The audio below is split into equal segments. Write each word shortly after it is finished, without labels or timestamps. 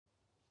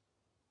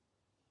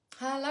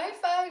Hello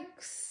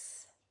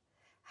folks,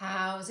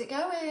 how's it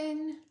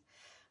going?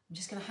 I'm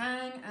just going to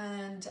hang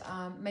and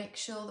make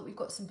sure that we've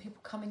got some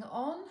people coming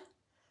on.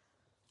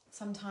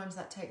 Sometimes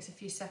that takes a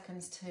few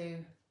seconds to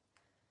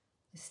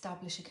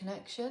establish a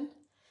connection.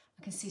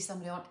 I can see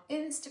somebody on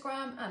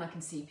Instagram and I can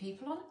see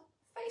people on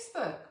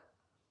Facebook.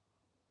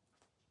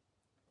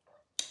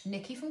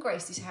 Nikki from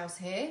Gracie's House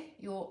here,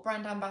 your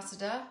brand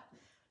ambassador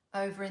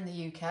over in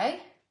the UK.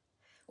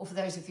 Or for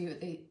those of you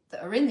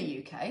that are in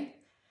the UK,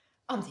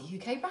 I'm the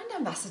UK brand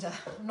ambassador.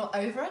 I'm not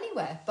over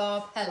anywhere.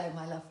 Barb, hello,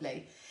 my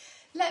lovely.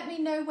 Let me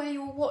know where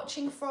you're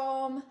watching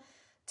from.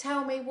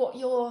 Tell me what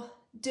you're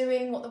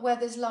doing, what the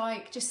weather's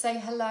like. Just say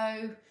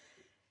hello.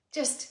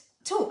 Just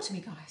talk to me,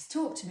 guys.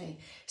 Talk to me.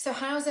 So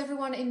how's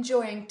everyone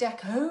enjoying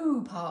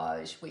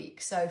Decoupage week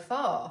so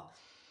far?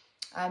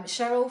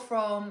 Cheryl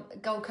from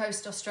Gold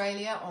Coast,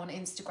 Australia on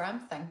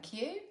Instagram. Thank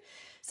you.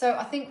 So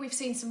I think we've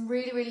seen some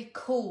really, really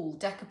cool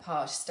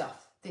decoupage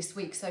stuff this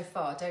week so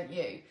far, don't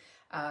you?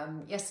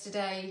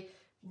 Yesterday,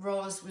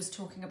 Roz was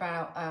talking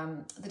about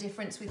the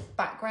difference with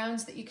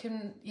backgrounds that you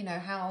can,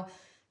 how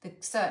the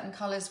certain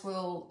colours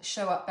will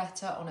show up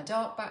better on a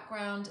dark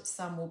background,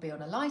 some will be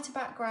on a lighter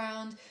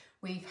background.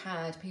 We've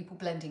had people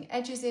blending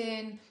edges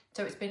in,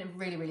 so it's been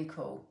really, really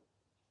cool.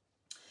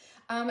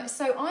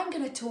 So I'm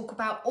going to talk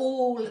about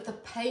all of the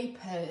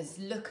papers.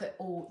 Look at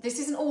all, this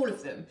isn't all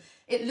of them.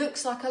 It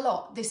looks like a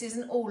lot, this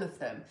isn't all of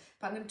them,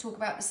 but I'm going to talk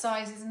about the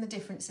sizes and the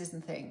differences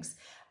and things.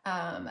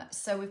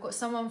 So we've got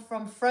someone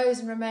from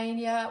Frozen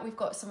Romania, we've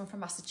got someone from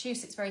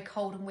Massachusetts, very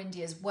cold and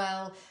windy as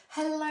well.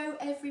 Hello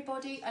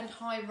everybody, and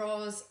hi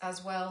Roz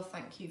as well.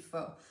 Thank you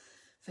for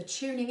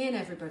tuning in,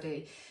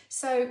 everybody.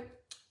 So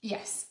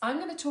yes, I'm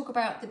going to talk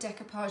about the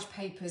decoupage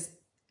papers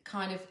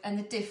and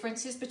the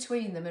differences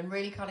between them and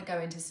really kind of go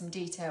into some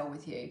detail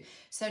with you.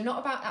 So not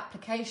about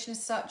application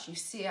as such, you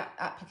see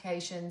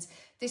applications.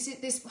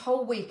 This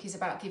whole week is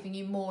about giving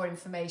you more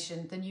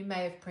information than you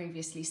may have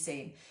previously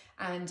seen.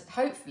 And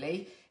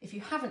hopefully, if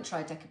you haven't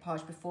tried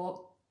decoupage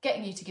before,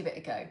 getting you to give it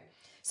a go.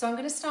 So I'm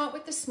going to start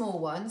with the small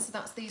ones. So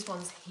that's these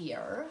ones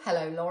here.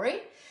 Hello,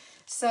 Laurie.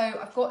 So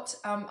I've got,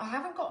 I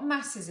haven't got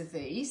masses of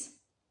these.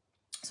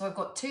 So I've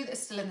got two that are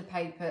still in the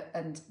paper,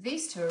 and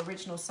these two are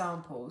original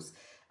samples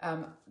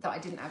that I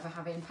didn't ever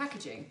have in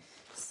packaging.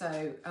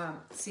 So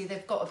see,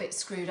 they've got a bit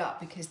screwed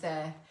up because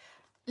they're,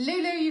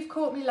 Lulu, you've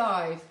caught me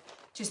live,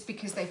 just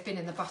because they've been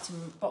in the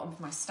bottom of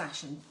my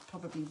stash and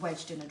probably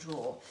wedged in a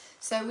drawer.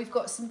 So we've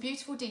got some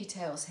beautiful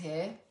details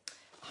here.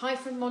 Hi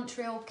from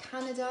Montreal,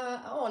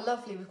 Canada. Oh,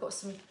 lovely. We've got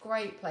some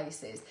great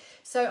places.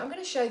 So I'm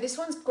going to show, this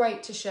one's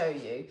great to show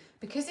you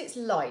because it's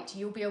light.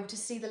 You'll be able to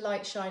see the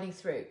light shining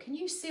through. Can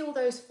you see all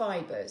those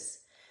fibres?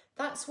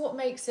 That's what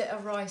makes it a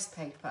rice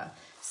paper.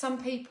 Some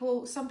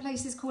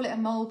places call it a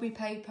mulberry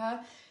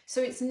paper.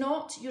 So it's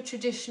not your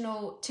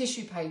traditional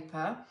tissue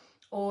paper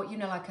or,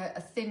 like a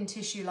thin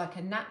tissue, like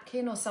a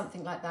napkin or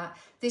something like that.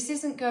 This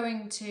isn't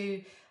going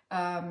to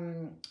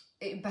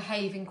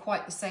behave in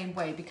quite the same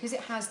way because it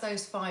has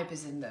those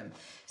fibres in them.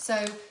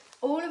 So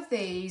all of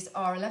these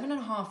are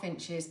 11.5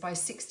 inches by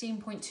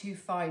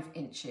 16.25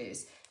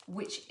 inches,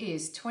 which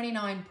is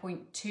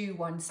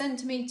 29.21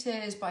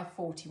 centimetres by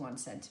 41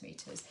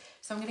 centimetres.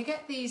 So I'm going to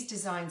get these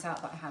designs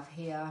out that I have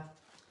here.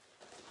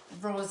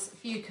 Roz,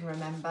 if you can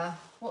remember,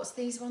 what's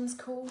these ones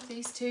called?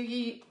 These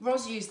two?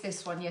 Roz used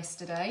this one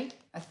yesterday,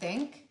 I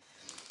think.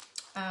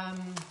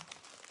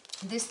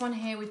 This one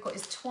here we've got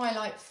is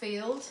Twilight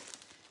Field.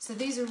 So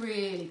these are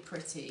really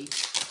pretty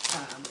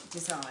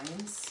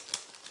designs.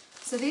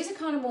 So these are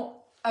kind of more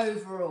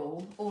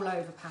overall, all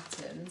over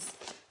patterns.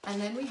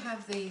 And then we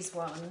have these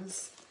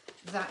ones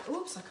that,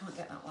 oops, I can't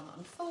get that one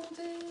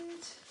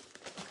unfolded.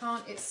 I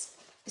can't, it's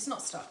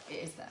not stuck, it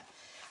is there.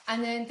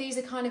 And then these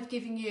are kind of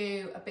giving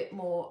you a bit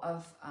more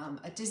of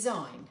a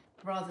design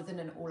rather than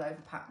an all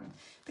over pattern.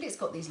 But it's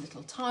got these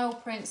little tile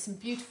prints, some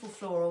beautiful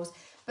florals.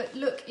 But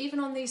look, even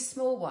on these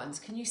small ones,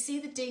 can you see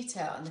the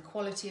detail and the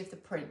quality of the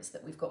prints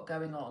that we've got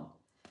going on?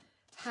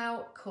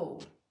 How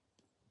cool.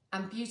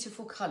 And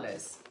beautiful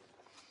colours.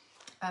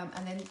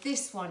 And then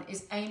this one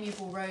is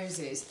Amiable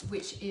Roses,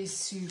 which is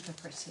super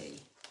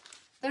pretty.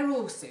 They're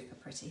all super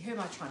pretty. Who am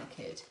I trying to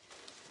kid?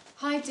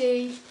 Hi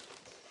Dee.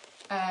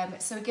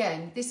 So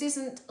again, this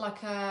isn't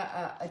like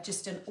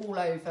just an all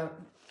over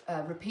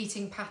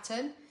repeating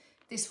pattern.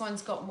 This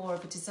one's got more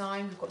of a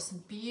design. We've got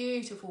some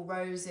beautiful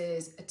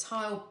roses, a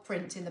tile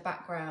print in the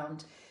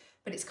background,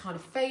 but it's kind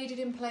of faded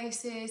in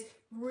places.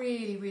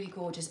 Really, really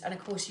gorgeous. And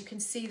of course you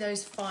can see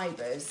those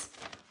fibres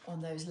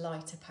on those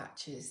lighter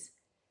patches.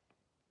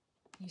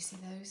 You see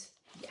those?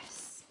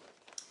 Yes.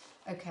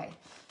 Okay,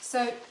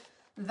 so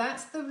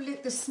that's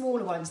the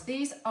smaller ones.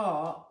 These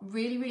are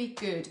really, really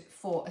good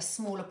for a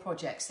smaller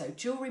project. So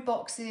jewellery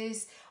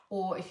boxes,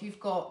 or if you've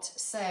got,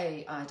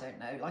 say, I don't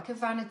know, like a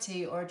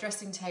vanity or a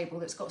dressing table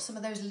that's got some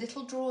of those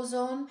little drawers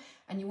on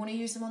and you want to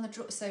use them on the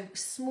drawer. So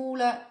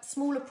smaller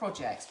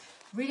projects,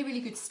 really, really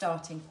good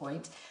starting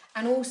point.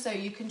 And also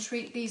you can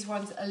treat these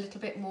ones a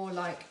little bit more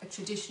like a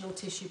traditional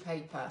tissue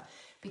paper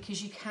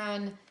because you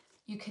can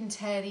you can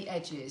tear the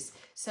edges.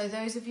 So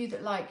those of you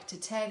that like to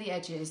tear the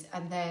edges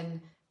and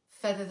then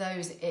feather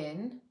those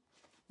in,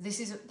 this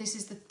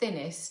is the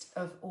thinnest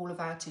of all of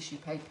our tissue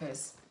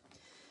papers.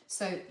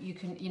 So you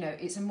can, you know,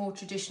 it's a more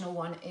traditional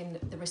one in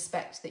the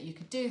respect that you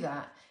could do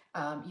that.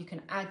 You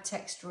can add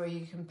texture, or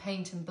you can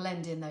paint and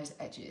blend in those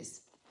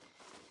edges.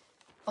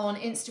 On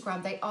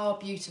Instagram, they are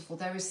beautiful.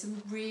 There is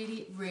some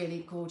really,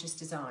 really gorgeous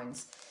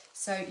designs.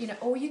 So, you know,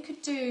 or you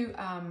could do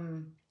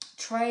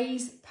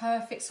trays,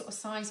 perfect sort of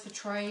size for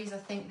trays. I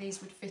think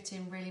these would fit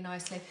in really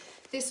nicely.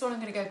 This one I'm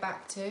going to go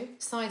back to.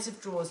 Sides of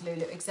drawers,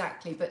 Lulu,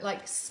 exactly, but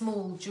like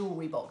small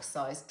jewellery box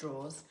sized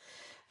drawers.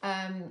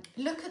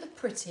 Look at the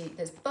pretty,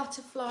 there's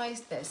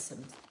butterflies, there's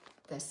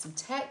some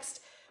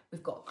text,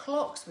 we've got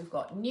clocks, we've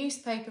got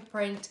newspaper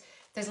print,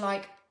 there's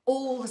like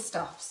all the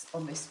stuffs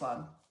on this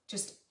one.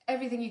 Just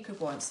everything you could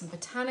want. Some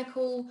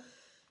botanical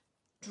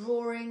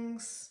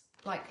drawings,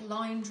 like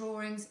line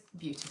drawings,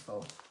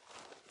 beautiful.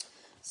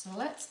 So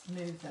let's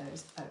move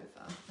those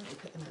over. Let me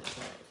put them a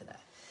little over there.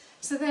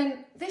 So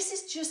then this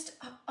is just,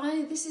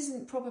 this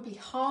isn't probably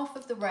half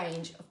of the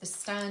range of the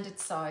standard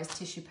size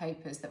tissue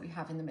papers that we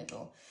have in the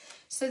middle.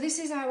 So this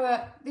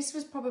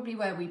was probably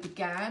where we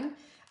began.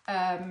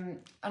 And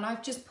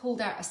I've just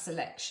pulled out a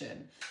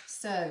selection.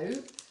 So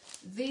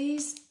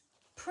these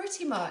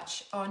pretty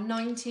much are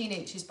 19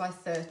 inches by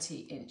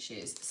 30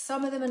 inches.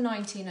 Some of them are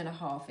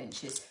 19.5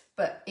 inches,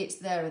 but it's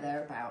there or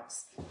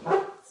thereabouts.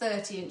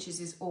 30 inches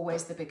is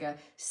always the bigger.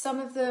 Some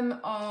of them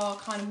are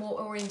kind of more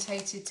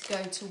orientated to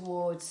go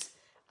towards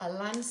a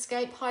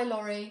landscape. Hi,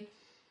 Laurie.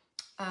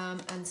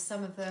 And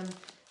some of them,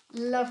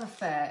 love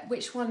affair.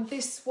 Which one?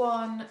 This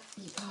one.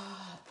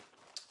 Oh,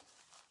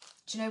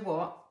 do you know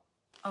what?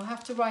 I'll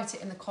have to write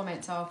it in the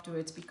comments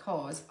afterwards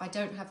because I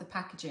don't have the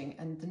packaging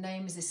and the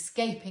name is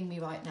escaping me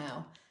right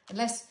now.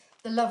 Unless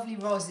the lovely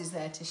Roz is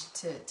there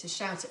to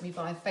shout at me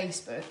via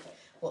Facebook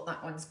what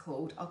that one's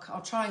called.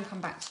 I'll try and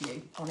come back to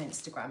you on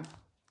Instagram.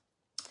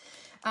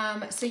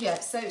 So yeah,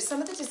 so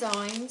some of the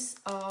designs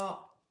are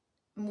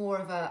more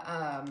of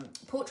a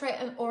portrait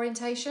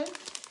orientation.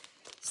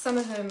 Some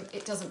of them,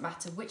 it doesn't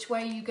matter which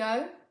way you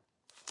go.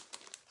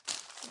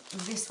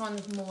 This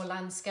one's more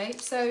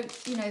landscape. So,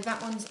 you know, that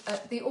one's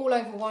the all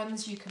over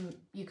ones, you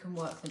can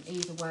work them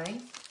either way.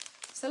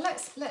 So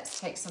let's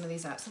take some of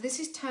these out. So this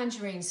is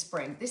Tangerine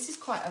Spring. This is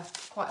quite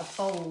a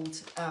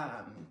bold,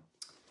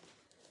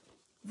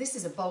 this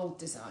is a bold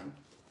design.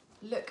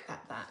 Look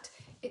at that.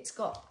 It's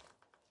got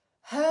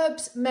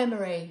Herb's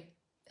Memory.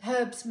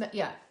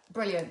 Yeah,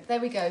 brilliant. There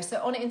we go.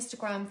 So on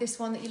Instagram, this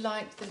one that you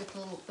liked,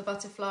 the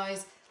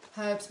butterflies,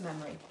 Herb's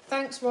Memory.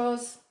 Thanks,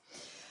 Roz.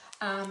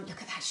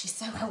 Look at that, she's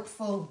so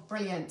helpful.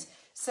 Brilliant.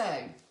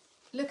 So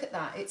look at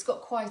that. It's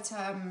got quite,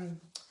 I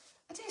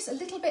think it's a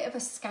little bit of a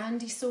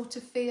Scandi sort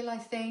of feel, I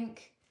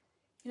think.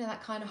 You know,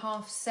 that kind of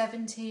half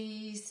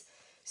 70s,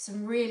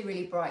 some really,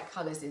 really bright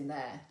colours in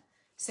there.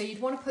 So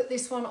you'd want to put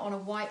this one on a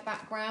white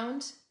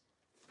background.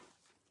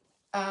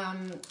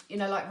 You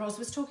know, like Roz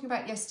was talking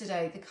about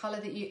yesterday, the colour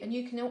that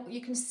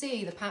you can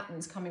see the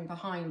patterns coming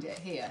behind it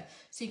here.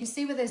 So you can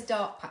see where there's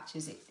dark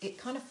patches, it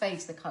kind of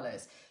fades the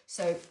colours.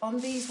 So on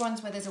these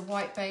ones where there's a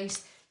white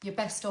base, you're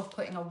best off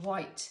putting a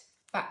white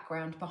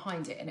background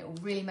behind it and it will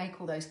really make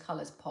all those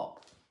colours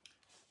pop.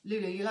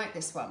 Lulu, you like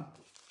this one?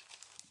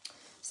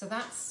 So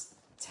that's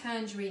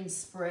Tangerine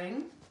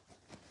Spring.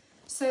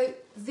 So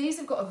these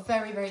have got a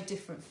very, very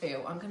different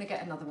feel. I'm going to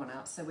get another one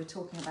out. So we're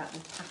talking about the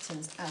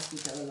patterns as we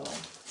go along.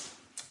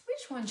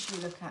 Which one should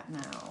we look at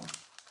now?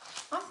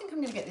 I think I'm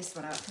going to get this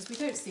one out because we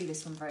don't see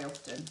this one very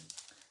often.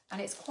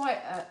 And it's quite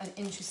an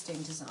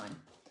interesting design.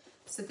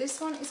 So this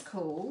one is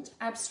called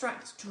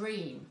Abstract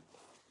Dream.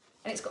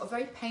 And it's got a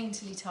very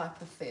painterly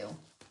type of feel.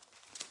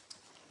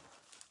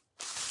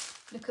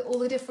 Look at all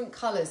the different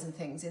colours and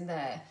things in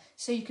there.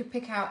 So you could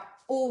pick out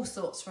all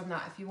sorts from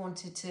that if you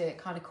wanted to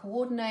kind of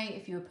coordinate,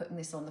 if you were putting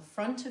this on the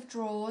front of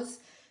drawers.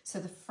 So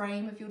the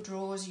frame of your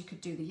drawers, you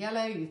could do the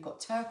yellow, you've got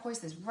turquoise,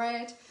 there's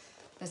red,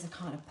 there's a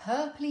kind of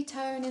purpley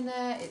tone in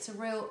there. It's a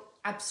real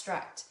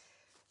abstract,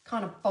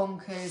 kind of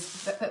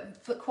bonkers,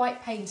 but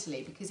quite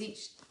painterly because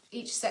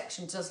each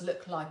section does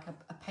look like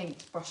a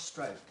paint brush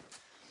stroke.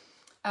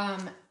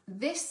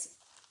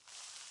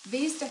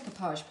 These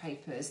decoupage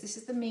papers, this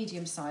is the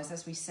medium size,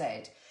 as we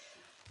said.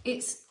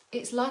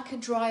 It's like a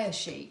dryer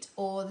sheet,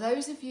 or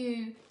those of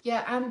you,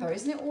 yeah, Amber,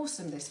 isn't it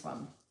awesome, this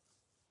one?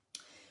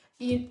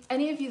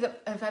 Any of you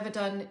that have ever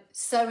done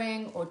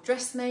sewing or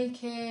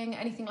dressmaking,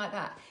 anything like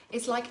that,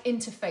 it's like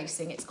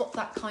interfacing. It's got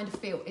that kind of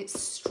feel. It's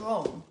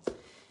strong.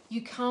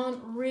 You can't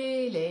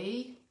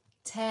really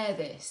tear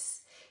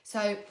this.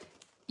 So,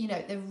 you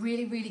know, they're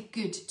really, really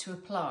good to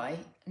apply,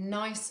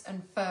 nice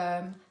and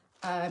firm.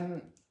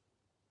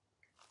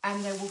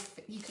 And they will,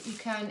 you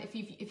can, if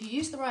you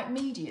use the right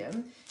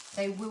medium,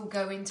 they will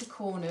go into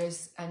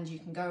corners and you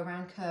can go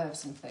around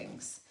curves and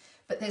things.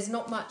 But there's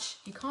not much,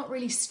 you can't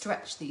really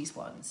stretch these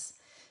ones.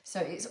 So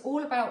it's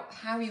all about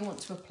how you want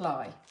to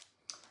apply.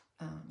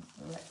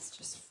 Let's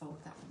just fold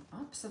that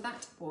one up. So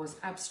that was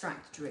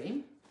Abstract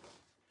Dream.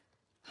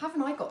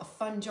 haven't I got a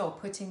fun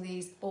job putting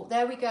these, oh,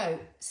 there we go,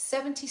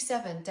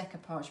 77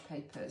 decoupage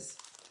papers.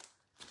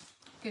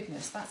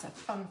 Goodness, that's a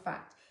fun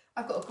fact.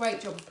 I've got a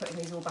great job of putting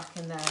these all back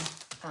in there.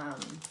 I'm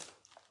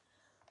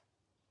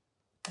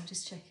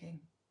just checking.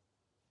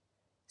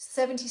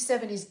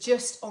 77 is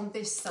just on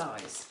this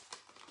size.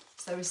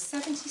 So there's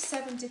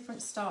 77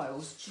 different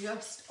styles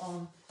just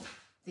on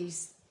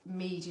these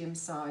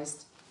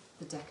medium-sized,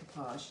 the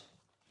decoupage.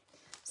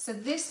 So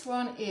this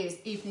one is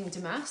Evening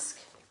Damask,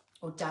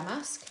 or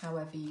Damask,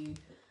 however you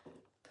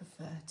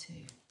prefer to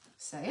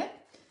say it.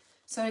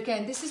 So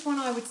again, this is one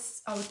I would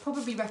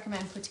probably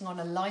recommend putting on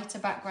a lighter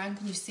background.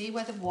 Can you see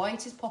where the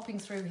white is popping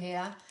through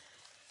here?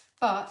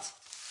 But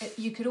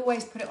you could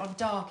always put it on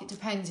dark. It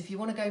depends. If you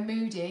want to go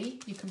moody,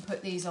 you can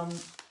put these on,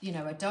 you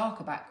know, a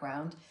darker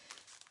background,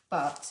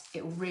 but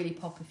it will really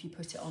pop if you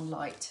put it on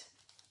light.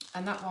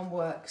 And that one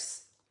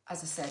works,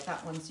 as I said,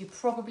 that one's, you're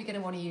probably going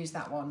to want to use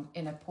that one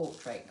in a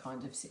portrait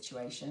kind of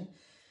situation.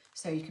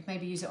 So you could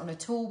maybe use it on a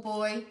tall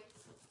boy,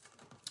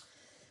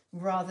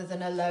 rather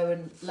than a low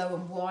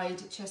and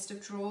wide chest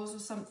of drawers or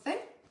something,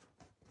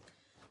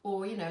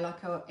 or you know, like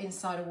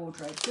inside a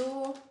wardrobe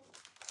door.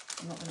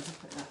 I'm not going to be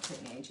putting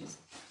that in ages.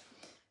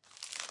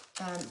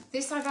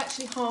 This I've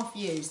actually half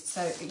used,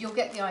 so you'll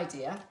get the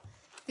idea.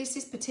 This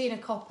is patina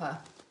copper.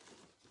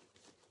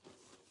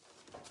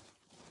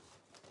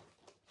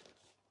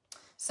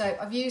 So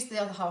I've used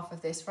the other half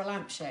of this for a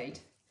lampshade,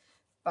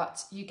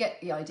 but you get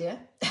the idea.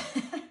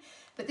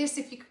 But this,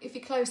 if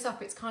you close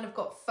up, it's kind of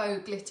got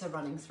faux glitter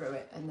running through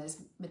it, and there's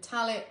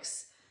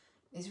metallics,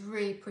 there's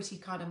really pretty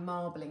kind of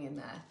marbling in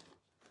there.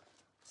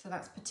 So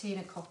that's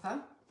patina copper.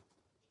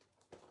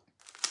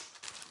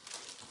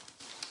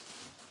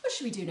 What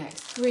should we do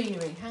next?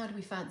 Greenery. How do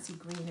we fancy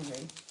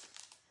greenery?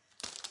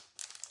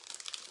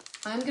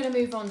 I'm going to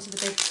move on to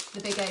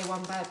the big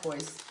A1 bad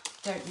boys.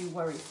 Don't you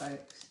worry,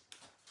 folks.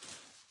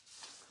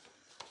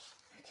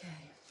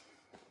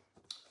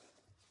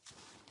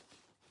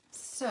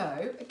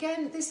 So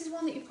again, this is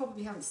one that you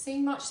probably haven't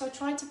seen much. So I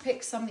tried to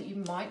pick some that you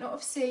might not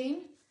have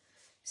seen.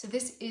 So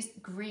this is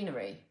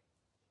greenery.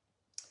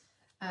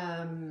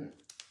 There's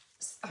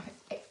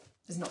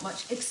not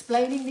much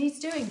explaining needs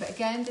doing, but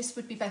again, this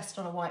would be best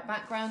on a white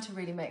background to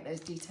really make those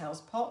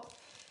details pop.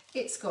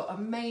 It's got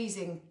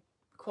amazing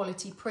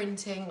quality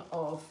printing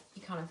of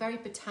kind of very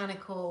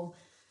botanical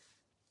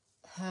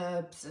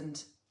herbs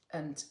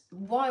and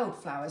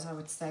wildflowers, I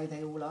would say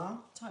they all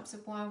are, types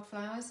of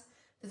wildflowers.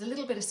 There's a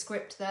little bit of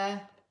script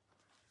there,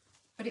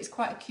 but it's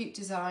quite a cute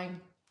design.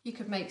 You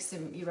could make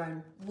your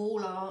own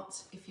wall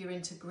art if you're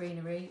into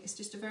greenery. It's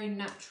just a very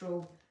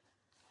natural,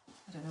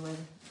 I don't know where the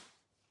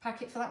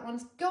packet for that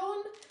one's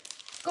gone.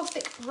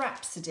 Gothic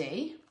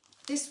Rhapsody.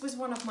 This was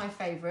one of my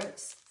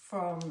favourites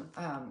from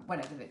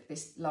whenever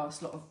this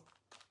last lot of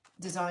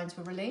designs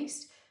were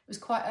released. It was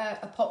quite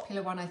a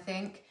popular one, I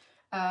think.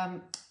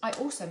 I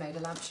also made a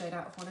lampshade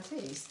out of one of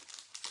these.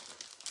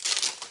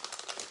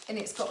 And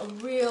it's got a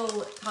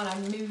real kind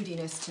of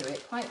moodiness to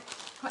it, quite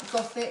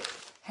gothic,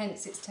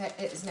 hence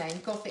its name,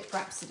 Gothic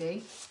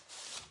Rhapsody.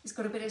 It's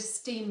got a bit of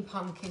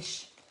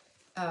steampunkish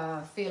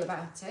feel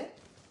about it.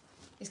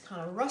 It's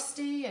kind of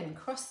rusty and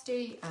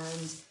crusty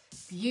and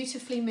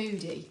beautifully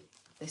moody,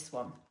 this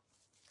one.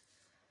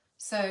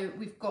 So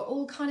we've got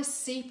all kind of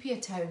sepia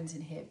tones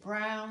in here,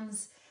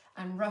 browns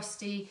and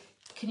rusty.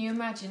 Can you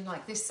imagine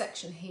like this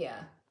section here,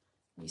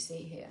 you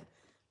see here,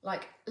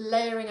 like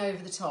layering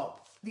over the top.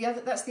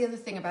 That's the other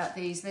thing about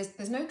these.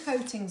 There's no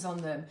coatings on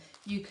them.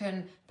 You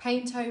can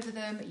paint over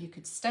them. You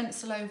could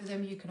stencil over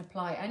them. You can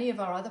apply any of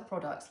our other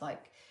products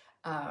like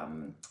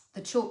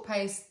the chalk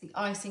paste, the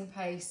icing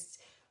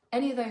paste,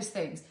 any of those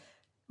things.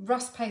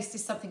 Rust paste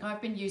is something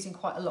I've been using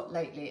quite a lot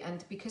lately,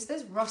 and because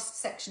there's rust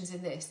sections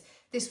in this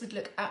would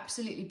look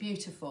absolutely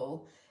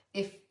beautiful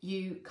if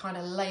you kind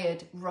of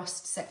layered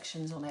rust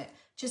sections on it,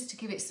 just to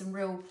give it some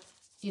real,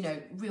 you know,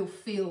 real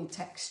feel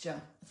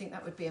texture. I think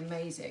that would be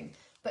amazing.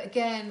 But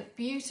again,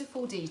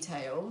 beautiful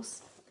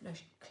details,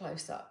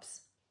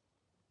 close-ups.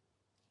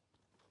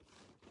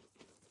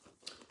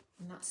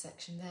 And that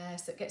section there,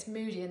 so it gets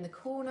moody in the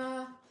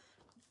corner,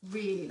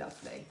 really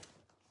lovely.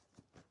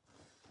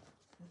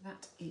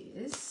 That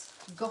is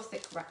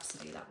Gothic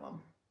Rhapsody, that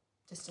one,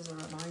 just as a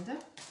reminder.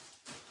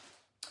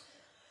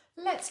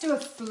 Let's do a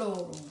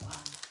floral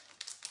one.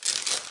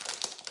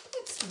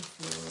 Let's do a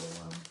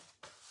floral one.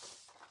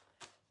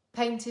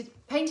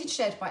 Painted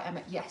Shed by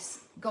Emma. Yes,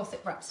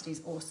 Gothic Rhapsody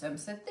is awesome.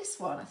 So this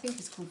one, I think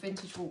is called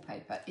Vintage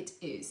Wallpaper. It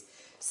is.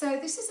 So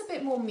this is a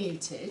bit more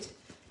muted,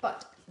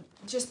 but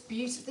just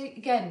beautiful,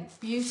 again,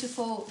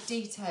 beautiful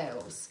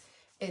details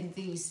in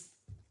these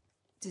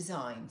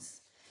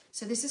designs.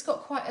 So this has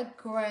got quite a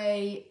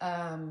grey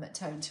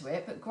tone to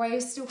it, but grey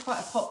is still quite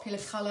a popular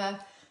colour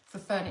for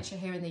furniture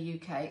here in the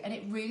UK, and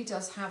it really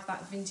does have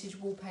that vintage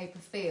wallpaper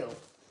feel.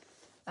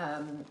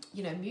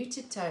 You know,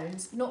 muted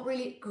tones, not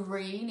really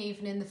green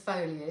even in the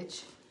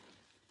foliage,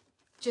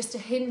 just a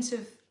hint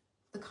of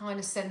the kind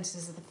of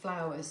centres of the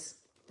flowers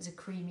as a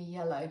creamy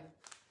yellow.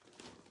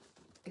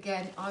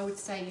 Again, I would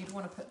say you'd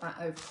want to put that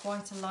over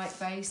quite a light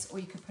base, or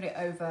you could put it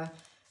over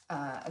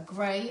a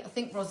grey. I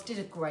think Ros did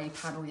a grey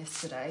panel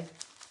yesterday,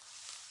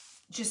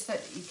 just so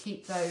that you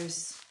keep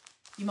those.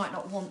 You might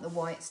not want the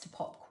whites to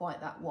pop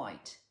quite that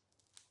white.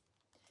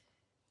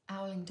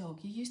 Owling Dog,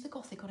 you used the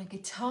Gothic on a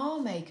guitar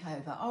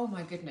makeover. Oh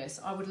my goodness,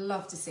 I would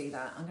love to see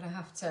that. I'm going to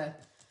have to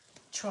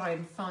try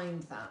and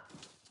find that.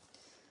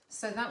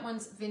 So that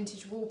one's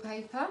vintage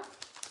wallpaper.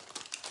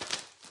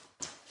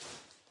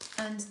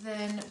 And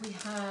then we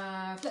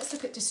have, let's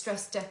look at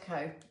Distressed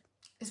Deco.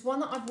 It's one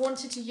that I've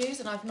wanted to use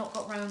and I've not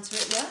got round to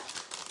it yet.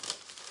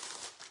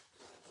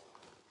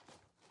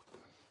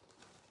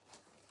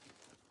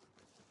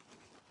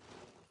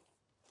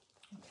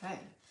 Okay,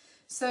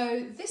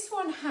 so this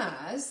one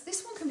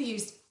can be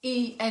used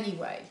any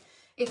way.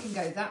 It can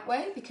go that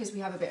way because we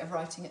have a bit of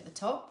writing at the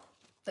top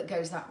that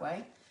goes that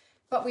way.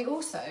 But we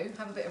also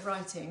have a bit of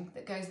writing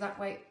that goes that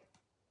way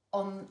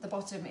on the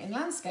bottom in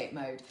landscape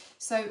mode.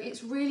 So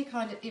it's really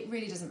it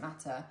really doesn't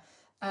matter.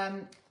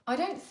 I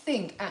don't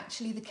think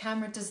actually the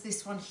camera does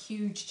this one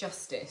huge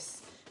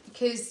justice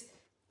because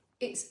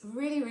it's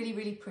really, really,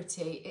 really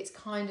pretty. It's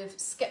kind of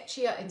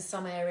sketchier in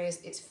some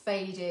areas. It's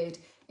faded.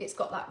 It's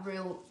got that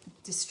real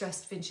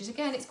distressed vintage.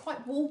 Again, it's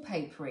quite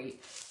wallpapery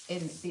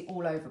in the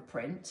all over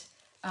print.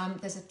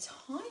 There's a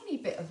tiny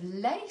bit of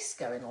lace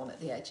going on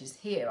at the edges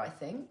here, I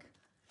think.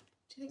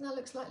 Do you think that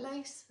looks like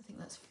lace? I think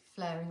that's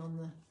flaring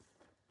on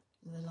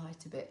the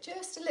light a bit,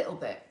 just a little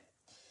bit.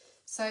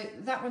 So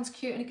that one's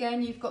cute. And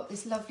again, you've got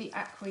this lovely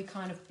aqua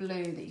kind of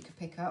blue that you could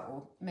pick up,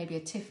 or maybe a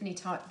Tiffany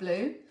type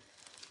blue.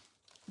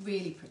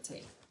 Really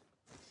pretty.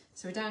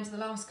 So we're down to the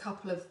last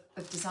couple of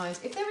designs.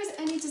 If there is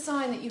any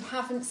design that you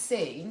haven't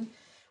seen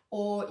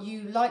or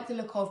you like the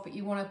look of, but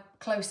you want a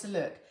closer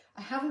look,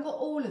 I haven't got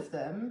all of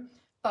them,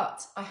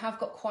 but I have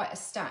got quite a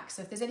stack.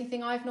 So if there's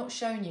anything I've not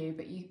shown you,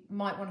 but you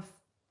might want to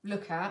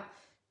look at,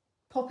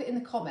 pop it in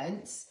the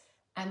comments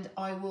and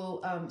I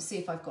will see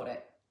if I've got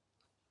it.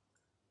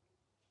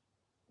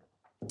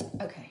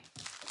 Okay,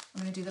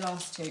 I'm going to do the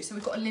last two. So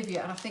we've got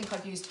Olivia, and I think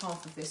I've used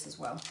half of this as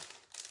well.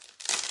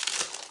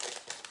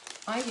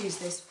 I use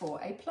this for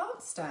a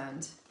plant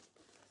stand.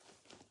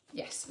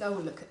 Yes, oh,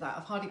 look at that.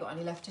 I've hardly got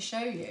any left to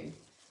show you.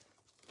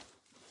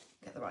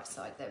 Get the right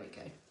side, there we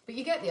go. But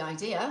you get the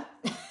idea.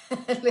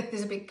 Look,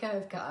 there's a big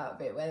curve cut out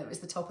of it where it was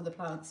the top of the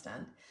plant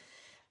stand.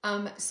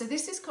 So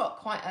this has got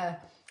quite a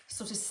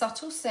sort of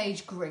subtle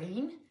sage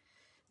green.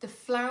 The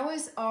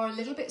flowers are a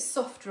little bit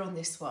softer on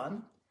this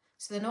one,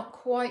 so they're not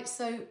quite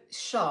so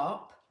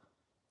sharp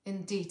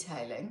in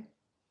detailing.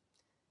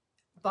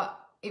 But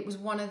it was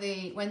one of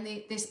the, when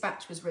this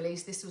batch was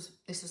released, this was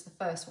the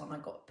first one I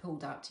got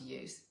pulled out to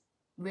use.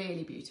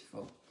 Really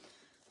beautiful.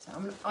 So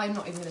I'm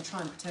not even going to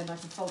try and pretend I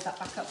can fold that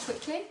back up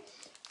quickly.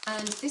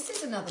 And this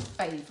is another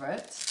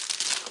favourite.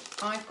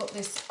 I've got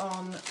this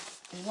on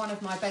one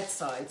of my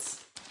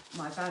bedsides,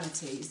 my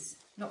vanities,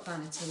 not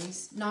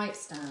vanities,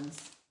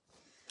 nightstands.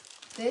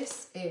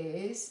 This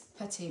is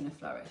Patina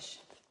Flourish.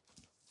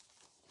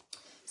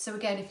 So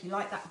again, if you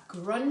like that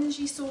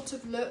grungy sort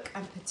of look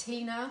and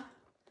patina,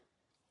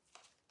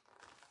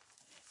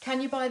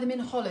 can you buy them in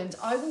Holland?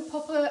 I will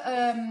pop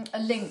a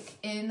link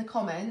in the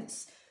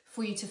comments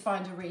for you to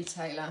find a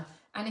retailer.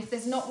 And if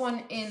there's not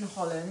one in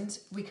Holland,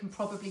 we can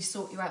probably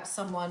sort you out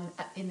someone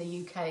in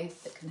the UK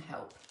that can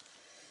help.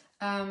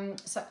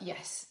 So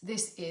yes,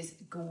 this is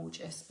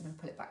gorgeous. I'm going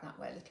to put it back that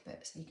way a little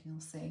bit so you can all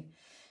see.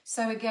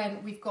 So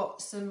again, we've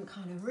got some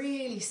kind of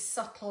really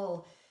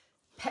subtle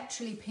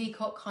petrol-y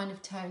peacock kind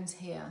of tones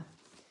here.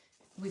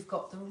 We've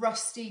got the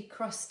rusty,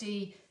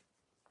 crusty,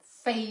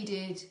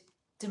 faded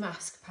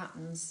damask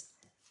patterns.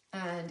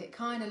 And it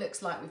kind of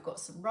looks like we've got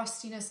some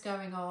rustiness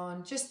going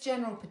on, just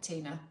general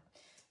patina.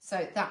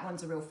 So that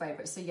one's a real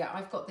favourite. So yeah,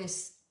 I've got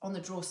this on the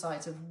drawer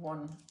sides of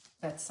one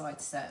bedside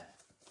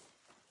set.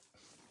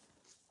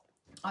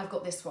 I've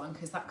got this one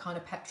because that kind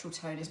of petrol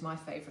tone is my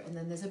favourite. And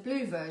then there's a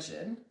blue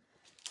version,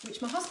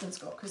 which my husband's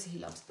got because he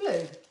loves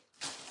blue.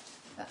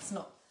 That's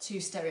not too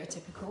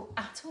stereotypical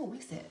at all,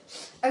 is it?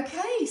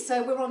 Okay,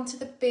 so we're on to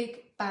the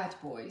big bad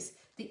boys,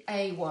 the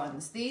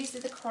A1s. These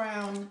are the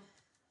crown,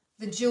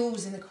 the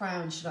jewels in the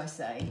crown, should I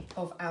say,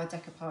 of our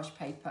decoupage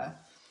paper.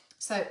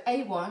 So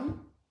A1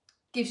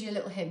 gives you a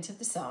little hint of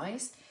the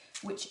size,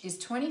 which is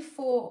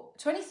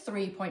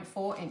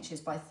 23.4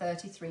 inches by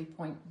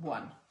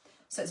 33.1.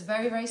 So it's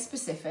very, very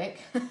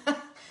specific.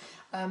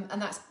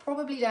 And that's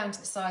probably down to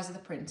the size of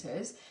the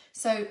printers.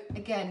 So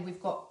again,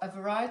 we've got a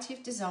variety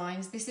of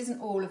designs. This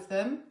isn't all of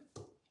them.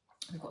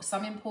 We've got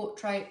some in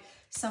portrait,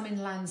 some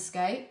in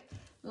landscape.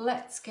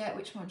 Let's get,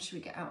 which one should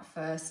we get out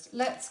first?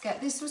 Let's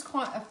get, this was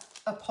quite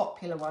a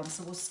popular one,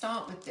 so we'll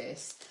start with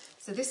this.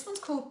 So this one's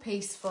called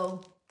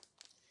Peaceful.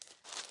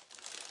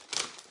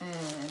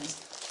 And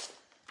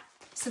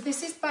so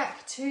this is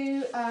back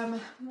to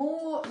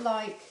more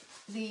like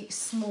the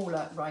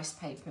smaller rice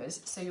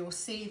papers. So you'll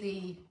see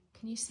the,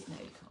 can you see? No,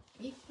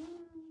 you can't.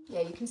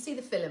 Yeah, you can see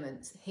the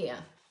filaments here.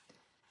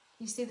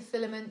 You see the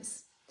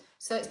filaments?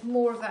 So it's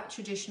more of that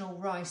traditional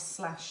rice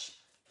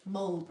 /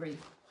 mulberry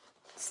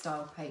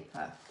style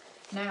paper.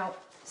 Now,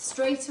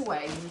 straight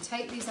away, when you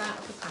take these out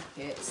of the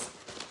packets,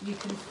 you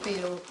can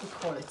feel the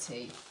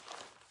quality.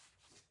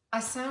 I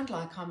sound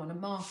like I'm on a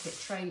market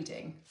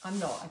trading. I'm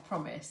not, I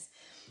promise.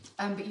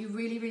 But you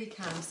really, really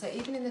can. So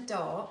even in the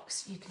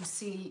darks, you can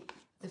see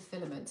the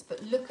filaments,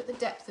 but look at the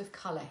depth of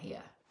colour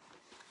here.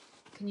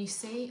 Can you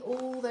see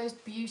all those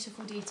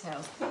beautiful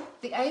details?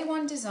 The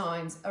A1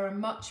 designs are a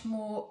much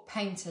more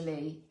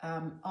painterly,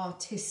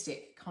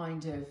 artistic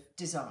kind of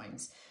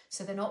designs.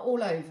 So they're not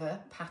all over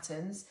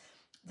patterns,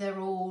 they're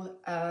all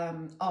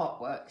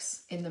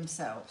artworks in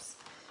themselves.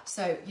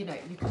 So, you know,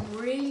 you can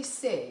really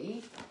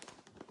see,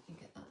 you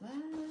get that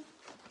there,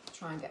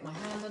 try and get my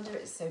hand under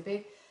it, it's so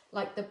big,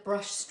 like the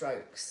brush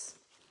strokes.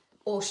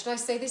 Or should I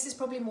say, this is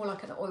probably more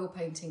like an oil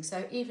painting.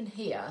 So even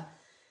here,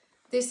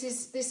 this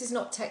is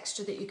not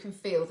texture that you can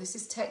feel. This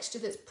is texture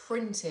that's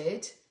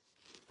printed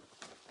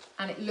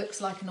and it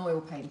looks like an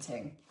oil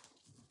painting.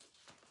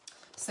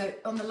 So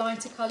on the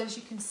lighter colours,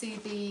 you can see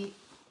the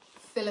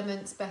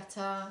filaments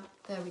better.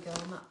 There we go,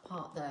 on that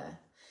part there.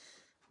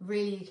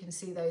 Really, you can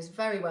see those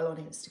very well on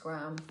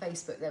Instagram,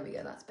 Facebook. There we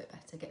go, that's a bit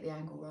better. Get the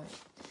angle right.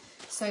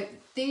 So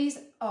these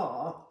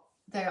are,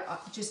 they're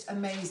just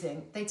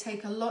amazing. They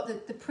take a lot,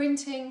 the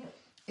printing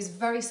is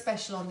very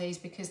special on these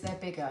because they're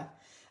bigger.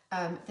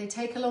 They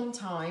take a long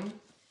time,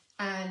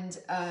 and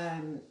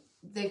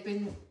they've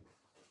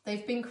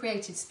been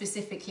created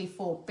specifically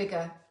for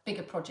bigger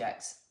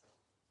projects.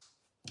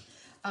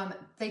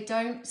 They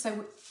don't,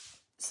 so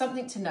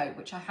something to note,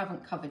 which I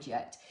haven't covered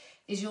yet,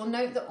 is you'll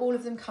note that all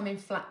of them come in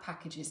flat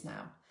packages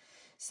now.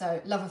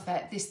 So Love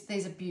Affair,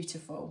 these are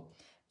beautiful.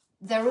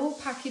 They're all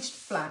packaged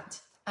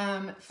flat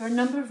for a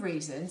number of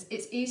reasons.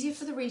 It's easier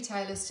for the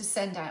retailers to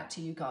send out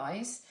to you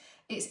guys.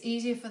 It's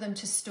easier for them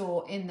to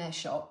store in their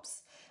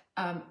shops.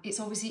 It's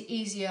obviously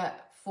easier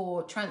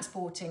for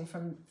transporting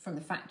from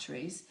the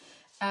factories.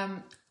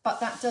 But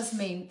that does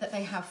mean that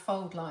they have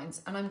fold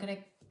lines, and I'm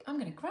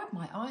gonna grab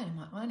my iron and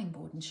my ironing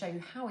board and show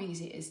you how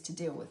easy it is to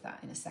deal with that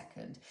in a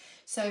second.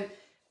 So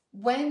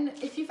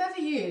if you've ever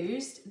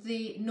used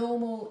the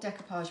normal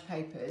decoupage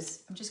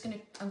papers,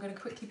 I'm gonna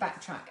quickly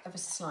backtrack ever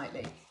so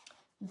slightly.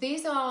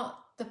 These are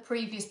the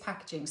previous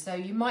packaging. So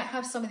you might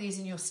have some of these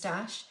in your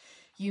stash.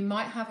 You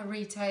might have a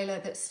retailer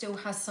that still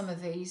has some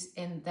of these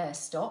in their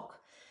stock.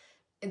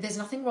 There's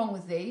nothing wrong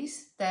with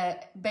these. They're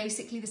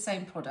basically the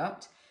same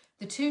product.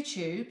 The two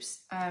tubes,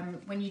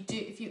 when you do,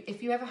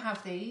 if you ever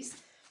have these,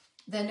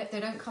 then they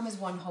don't come as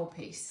one whole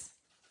piece.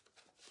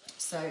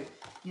 So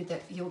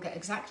you'll get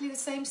exactly the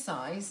same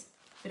size,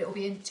 but it will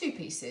be in two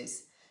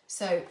pieces.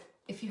 So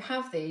if you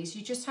have these,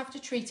 you just have to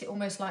treat it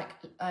almost like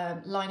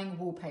lining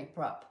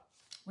wallpaper up.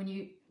 When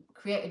you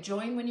create a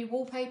join, when you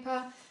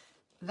wallpaper,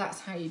 that's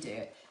how you do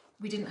it.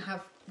 We didn't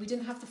have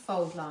the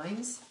fold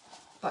lines,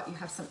 but you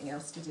have something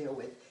else to deal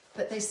with.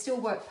 But they still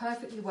work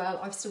perfectly well.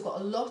 I've still got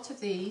a lot of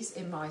these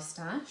in my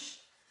stash,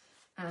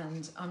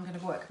 and I'm going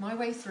to work my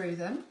way through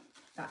them.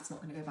 That's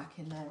not going to go back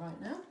in there right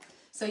now.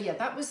 So yeah,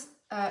 that was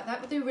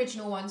the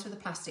original ones with the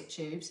plastic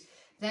tubes.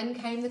 Then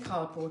came the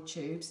cardboard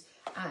tubes,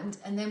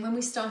 and then when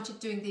we started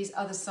doing these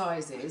other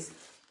sizes,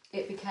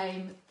 it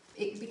became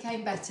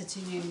better to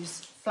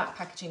use flat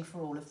packaging for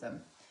all of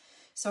them.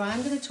 So I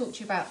am going to talk to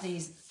you about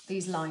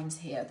these lines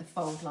here, the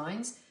fold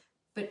lines,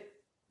 but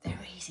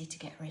they're easy to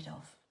get rid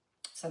of.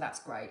 So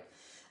that's great.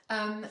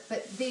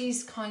 But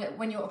these kind of,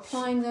 when you're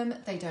applying them,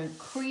 they don't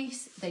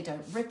crease, they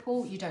don't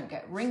ripple, you don't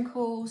get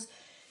wrinkles.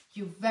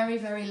 You're very,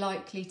 very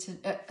likely to,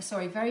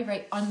 very,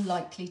 very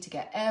unlikely to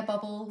get air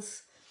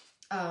bubbles.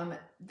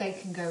 They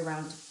can go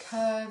around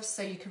curves,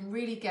 so you can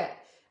really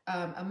get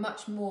a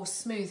much more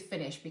smooth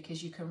finish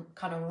because you can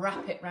kind of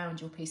wrap it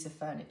around your piece of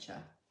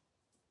furniture.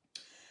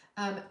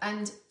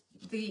 And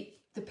the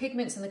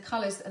pigments and the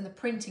colours and the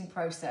printing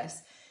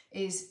process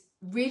is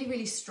really,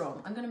 really strong.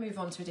 I'm going to move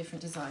on to a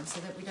different design so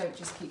that we don't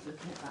just keep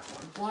looking at that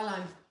one while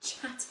I'm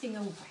chatting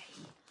away.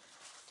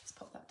 Let's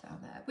pop that down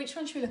there. Which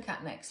one should we look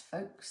at next,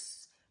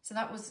 folks? So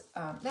that was,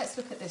 let's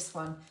look at this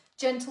one.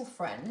 Gentle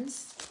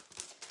Friends.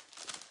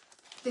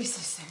 This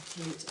is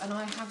so cute, and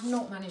I have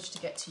not managed to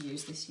get to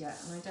use this yet,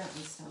 and I don't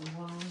understand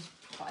why,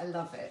 but I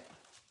love it.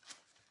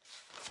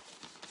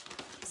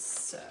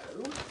 So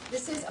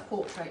this is a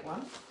portrait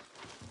one.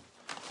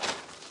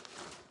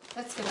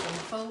 Let's get it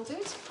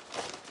unfolded.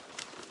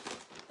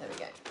 There we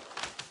go.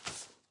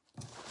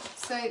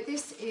 So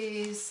this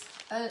is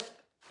a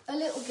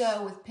little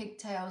girl with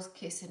pigtails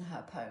kissing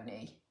her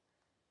pony.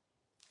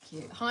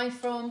 Cute. Hi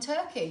from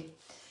Turkey.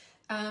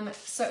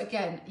 So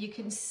again, you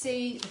can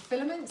see the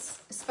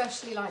filaments,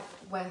 especially like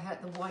where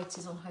the white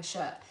is on her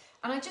shirt.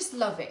 And I just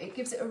love it. It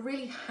gives it a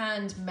really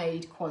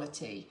handmade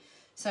quality.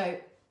 So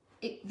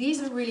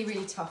these are really,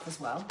 really tough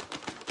as well.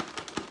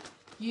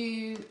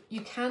 You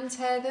can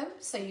tear them,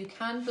 so you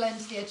can blend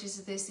the edges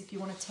of this if you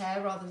want to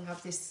tear rather than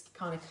have this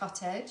kind of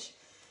cut edge.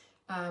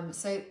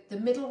 So the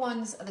middle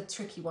ones are the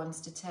tricky ones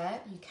to tear.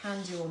 You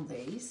can do on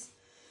these.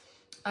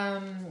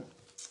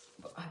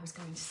 But I was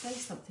going to say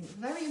something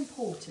very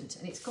important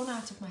and it's gone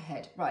out of my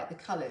head. Right, the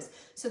colours.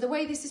 So the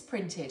way this is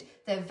printed,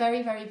 they're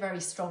very, very, very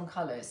strong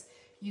colours.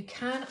 You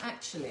can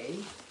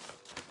actually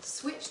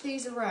switch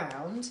these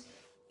around.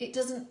 It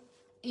doesn't,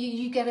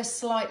 you get a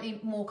slightly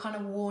more kind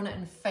of worn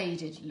and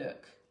faded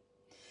look.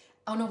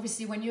 And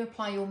obviously when you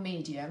apply your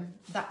medium,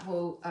 that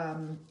will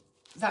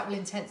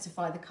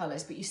intensify the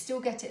colours, but you still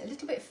get it a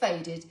little bit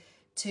faded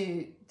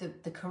to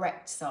the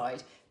correct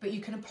side. But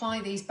you can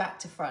apply these back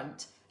to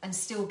front and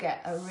still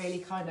get a really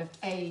kind of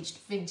aged,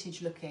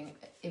 vintage looking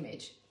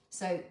image.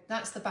 So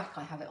that's the back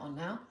I have it on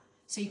now.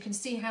 So you can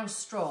see how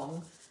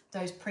strong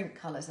those print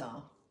colours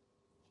are.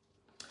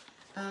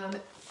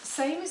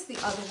 Same as the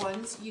other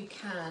ones, you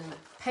can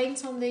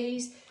paint on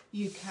these,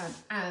 you can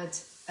add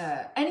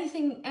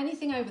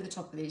anything over the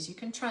top of these, you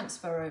can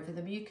transfer over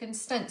them, you can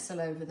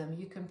stencil over them,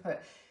 you can put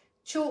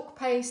chalk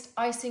paste,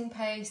 icing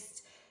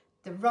paste,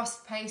 the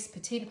rust paste,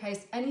 patina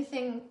paste,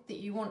 anything that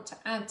you want to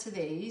add to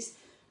these,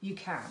 you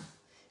can.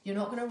 You're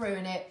not going to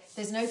ruin it.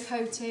 There's no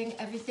coating.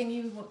 Everything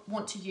you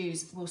want to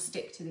use will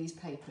stick to these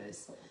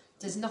papers.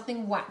 There's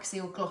nothing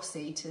waxy or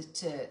glossy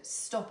to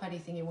stop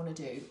anything you want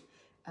to do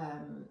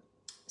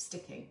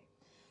sticking.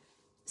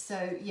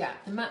 So yeah,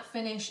 the matte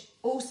finish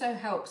also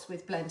helps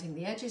with blending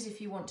the edges if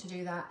you want to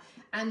do that.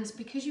 And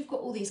because you've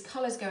got all these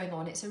colours going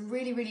on, it's they're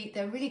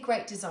really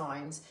great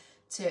designs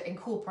to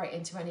incorporate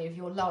into any of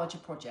your larger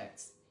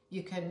projects.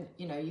 You can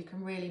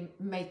really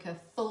make a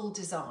full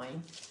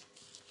design.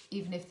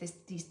 Even if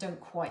these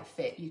don't quite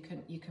fit, you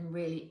can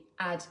really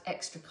add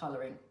extra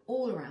colouring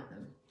all around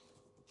them.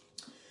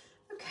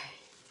 Okay,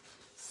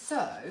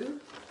 so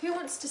who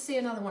wants to see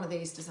another one of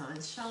these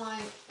designs? Shall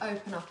I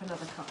open up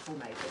another couple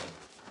maybe?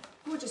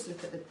 We'll just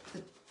look at the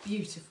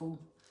beautiful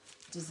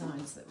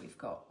designs that we've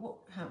got. What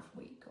have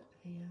we got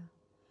here?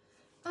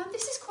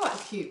 This is quite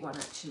a cute one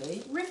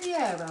actually.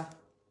 Riviera.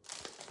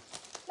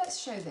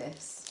 Let's show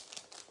this.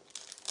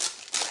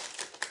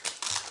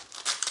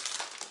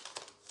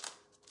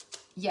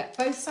 Yeah,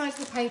 both sides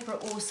of the paper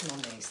are awesome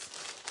on these.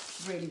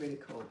 Really, really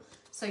cool.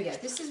 So yeah,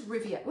 this is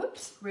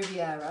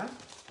Riviera.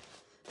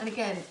 And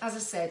again, as I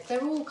said,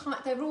 they're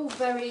all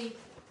very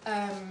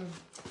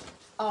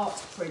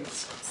art print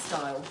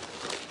style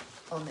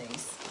on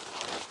these.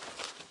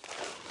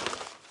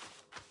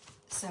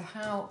 So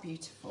how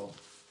beautiful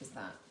is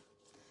that?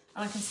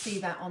 And I can see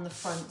that on the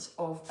front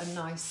of a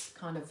nice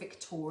kind of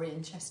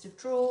Victorian chest of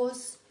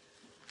drawers.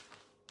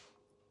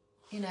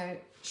 You know,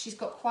 she's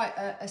got quite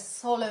a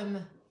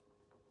solemn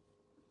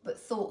but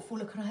thoughtful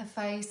look on her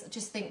face. I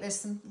just think there's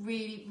some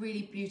really,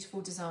 really beautiful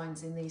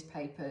designs in these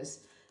papers.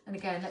 And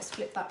again, let's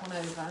flip that one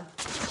over.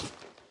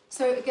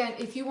 So again,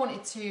 if you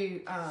wanted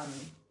to,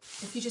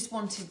 if you just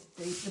wanted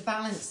the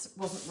balance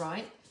wasn't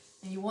right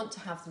and you want to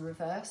have the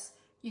reverse,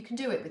 you can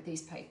do it with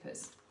these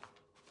papers.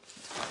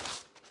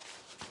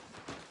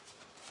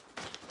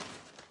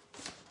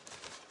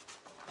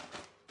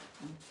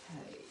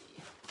 Okay,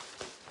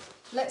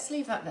 let's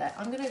leave that there.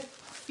 I'm going to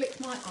flip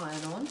my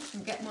iron on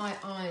and get my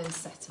iron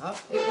set up.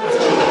 It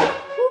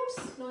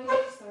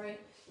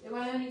will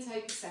only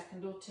take a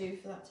second or two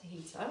for that to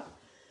heat up.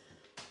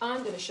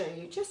 I'm going to show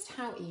you just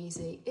how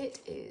easy it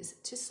is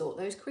to sort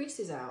those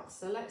creases out.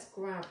 So let's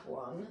grab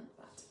one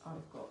that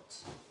I've got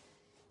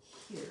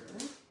here.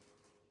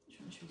 Which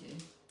one should we do?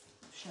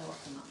 Show up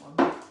on that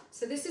one.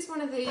 So this is one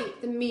of the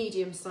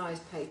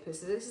medium-sized papers.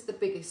 So this is the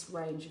biggest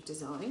range of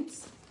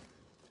designs.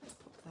 Let's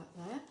pop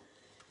that there.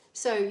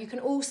 So you can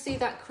all see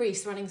that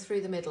crease running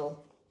through the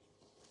middle,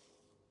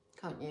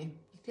 can't you? You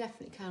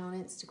definitely can on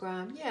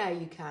Instagram. Yeah,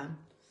 you can.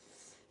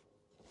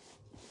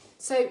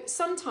 So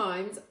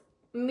sometimes,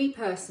 me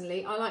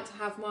personally, I like to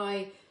have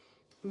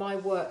my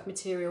work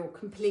material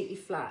completely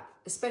flat,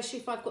 especially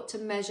if I've got to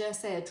measure,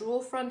 say, a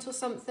drawer front or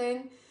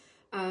something.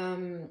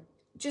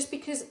 Just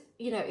because,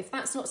 you know, if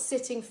that's not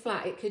sitting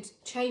flat, it could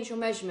change your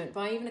measurement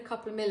by even a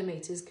couple of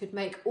millimeters, could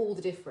make all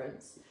the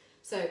difference.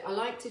 So I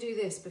like to do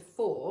this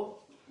before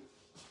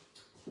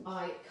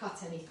I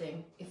cut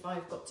anything, if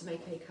I've got to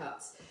make any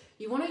cuts.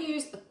 You want to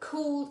use a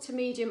cool to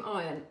medium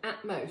iron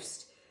at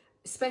most,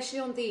 especially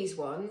on these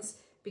ones,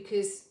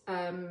 because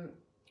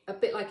a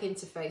bit like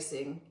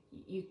interfacing,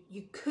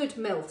 you could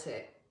melt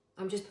it.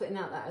 I'm just putting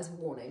out that as a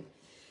warning.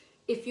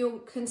 If you're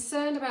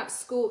concerned about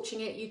scorching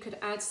it, you could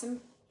add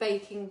some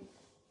baking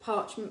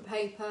parchment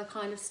paper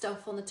kind of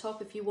stuff on the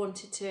top if you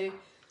wanted to.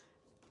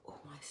 Oh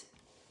my!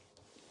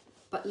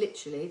 But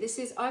literally,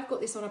 I've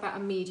got this on about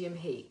a medium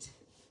heat.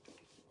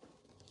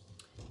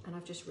 And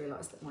I've just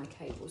realised that my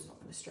cable's not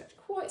going to stretch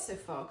quite so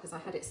far because I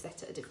had it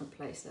set at a different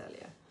place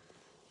earlier.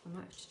 I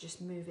might have to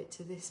just move it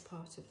to this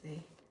part of the...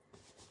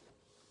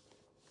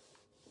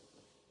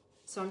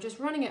 So I'm just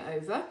running it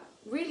over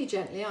really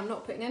gently. I'm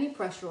not putting any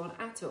pressure on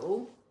at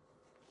all.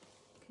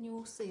 Can you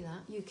all see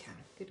that? You can.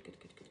 Good, good,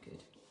 good, good,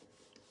 good.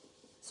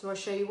 So I'll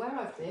show you where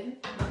I've been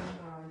and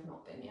where I've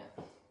not been yet.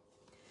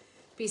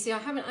 But you see, I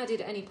haven't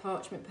added any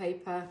parchment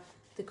paper.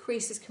 The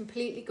crease is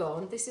completely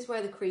gone. This is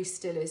where the crease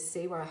still is,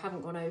 see, where I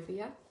haven't gone over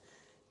yet.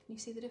 Can you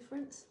see the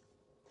difference?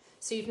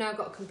 So you've now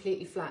got a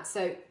completely flat.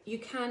 So you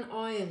can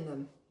iron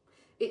them.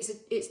 It's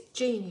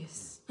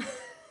genius.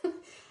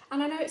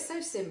 And I know it's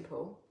so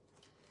simple,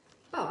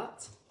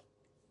 but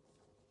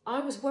I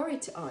was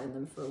worried to iron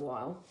them for a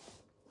while.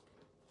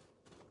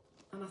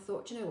 And I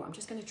thought, do you know what, I'm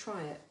just going to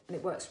try it. And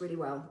it works really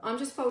well. I'm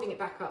just folding it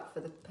back up for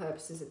the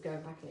purposes of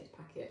going back in its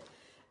packet.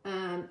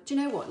 Do you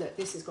know what? Look,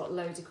 this has got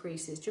loads of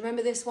creases. Do you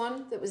remember this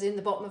one that was in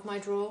the bottom of my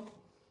drawer?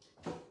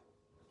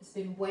 It's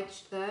been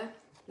wedged there.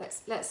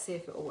 Let's see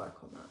if it will work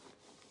on that.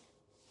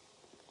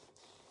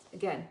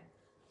 Again,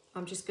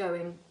 I'm just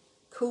going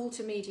cool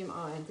to medium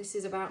iron. This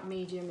is about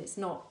medium. It's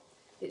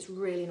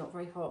really not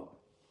very hot.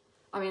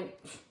 I mean,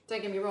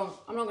 don't get me wrong,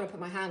 I'm not going to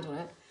put my hand on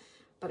it,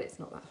 but it's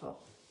not that hot.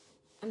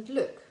 And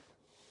look,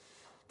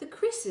 the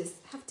creases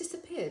have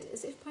disappeared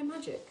as if by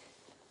magic.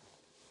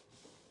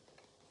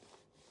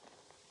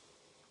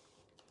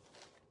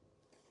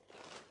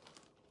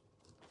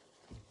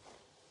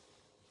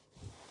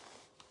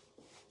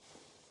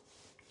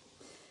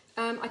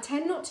 I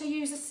tend not to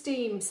use a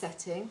steam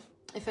setting,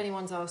 if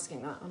anyone's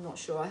asking that. I'm not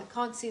sure. I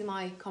can't see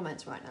my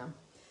comments right now.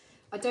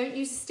 I don't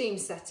use a steam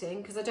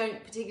setting because I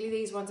don't, particularly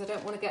these ones, I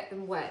don't want to get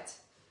them wet.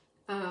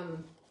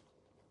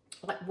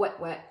 Like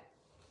wet.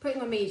 Putting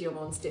my medium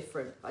on is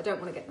different, but I don't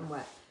want to get them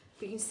wet.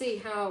 But you can see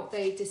how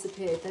they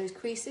disappeared, those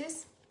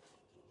creases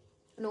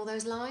and all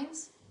those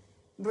lines.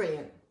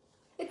 Brilliant.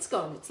 It's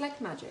gone. It's like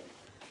magic.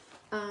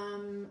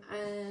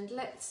 And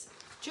let's,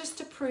 just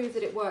to prove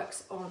that it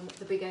works on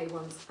the big A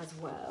ones as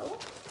well,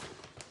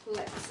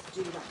 let's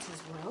do that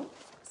as well.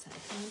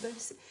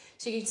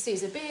 So you can see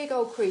there's a big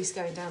old crease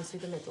going down through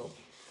the middle,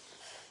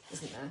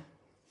 isn't there?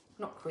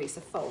 Not crease,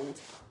 a fold.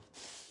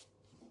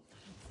 I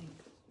don't think.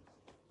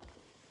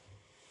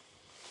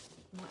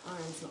 My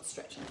iron's not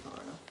stretching far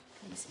enough.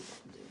 Let me see what I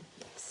can do.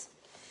 Yes.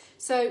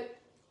 So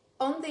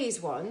on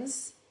these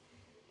ones,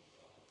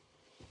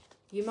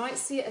 you might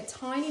see it a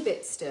tiny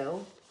bit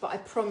still, but I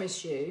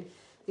promise you,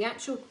 the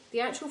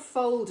actual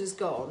fold is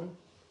gone,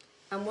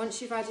 and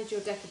once you've added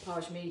your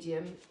decoupage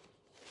medium,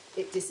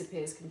 it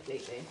disappears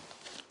completely.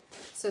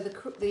 So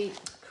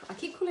I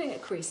keep calling it a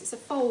crease, it's a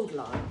fold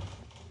line.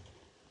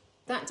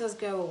 That does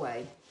go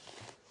away.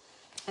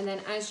 And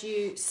then as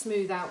you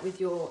smooth out with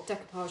your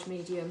decoupage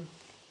medium,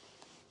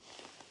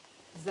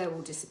 they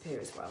will disappear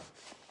as well.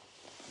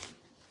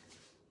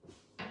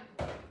 Back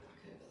over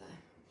there.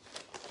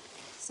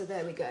 So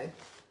there we go.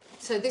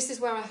 So this is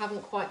where I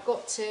haven't quite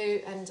got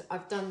to, and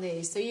I've done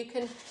these. So you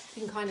can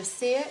kind of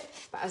see it,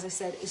 but as I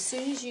said, as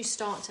soon as you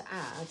start to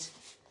add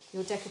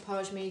your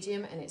decoupage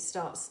medium and it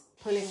starts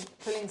pulling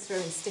through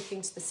and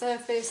sticking to the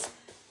surface,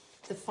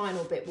 the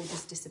final bit will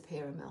just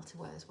disappear and melt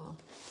away as well.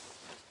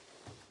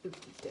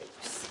 Okie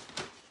dokes.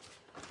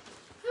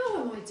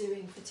 How am I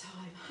doing for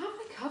time? Have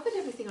I covered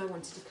everything I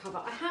wanted to cover?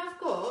 I have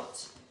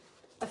got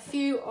a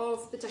few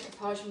of the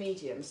decoupage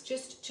mediums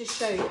just to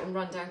show you and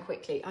run down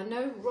quickly. I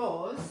know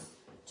Roz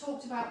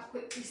talked about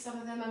quickly some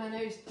of them, and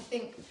I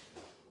think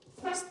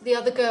the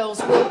other girls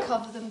will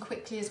cover them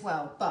quickly as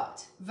well,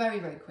 but very,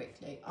 very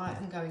quickly I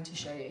am going to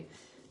show you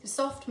the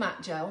soft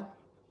matte gel.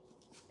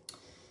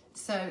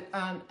 So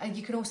and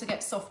you can also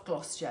get soft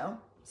gloss gel.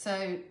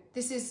 So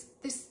this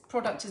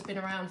product has been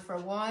around for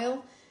a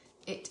while.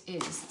 It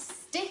is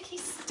sticky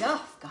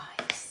stuff,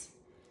 guys.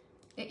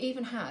 It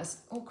even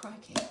has, oh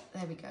crikey,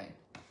 there we go.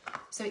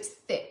 So it's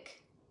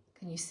thick,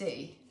 can you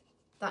see?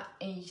 That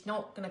is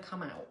not going to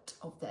come out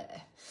of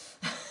there.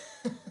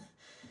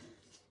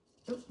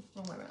 Oh,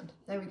 wrong way around.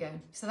 There we go.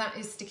 So that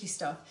is sticky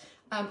stuff.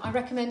 I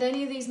recommend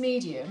any of these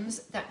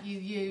mediums that you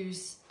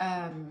use.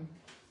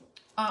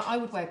 I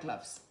would wear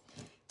gloves.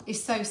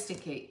 It's so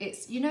sticky.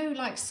 It's, you know,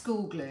 like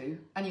school glue,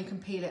 and you can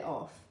peel it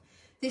off.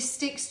 This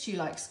sticks to you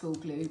like school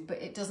glue,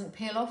 but it doesn't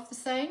peel off the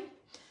same.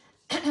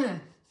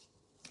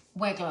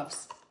 Wear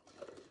gloves,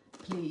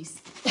 please.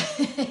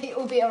 It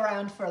will be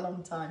around for a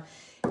long time.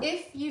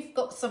 If you've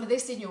got some of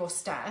this in your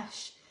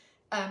stash,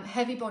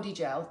 heavy body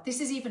gel,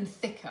 this is even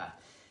thicker.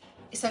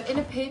 So in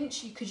a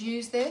pinch, you could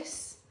use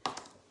this,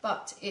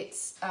 but it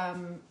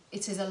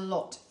is a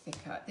lot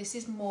thicker. This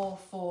is more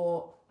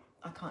for,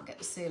 I can't get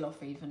the seal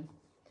off even.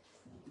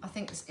 I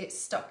think it's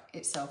stuck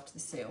itself to the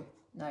seal.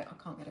 No, I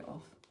can't get it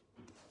off.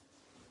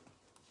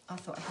 I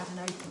thought I had an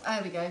open,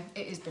 there we go,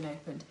 it has been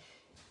opened.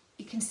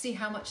 You can see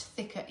how much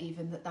thicker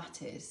even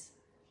that is.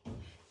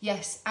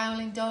 Yes,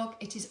 Owling Dog,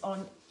 it is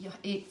on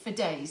for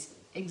days,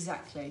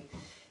 exactly.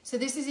 So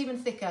this is even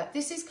thicker.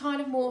 This is kind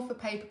of more for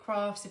paper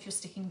crafts, if you're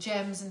sticking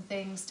gems and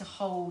things to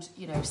hold,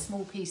 you know,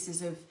 small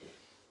pieces of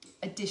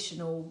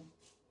additional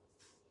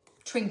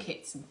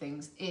trinkets and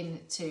things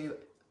into,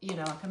 you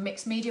know, like a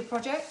mixed media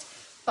project.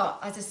 But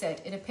as I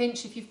said, in a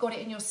pinch, if you've got it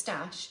in your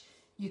stash,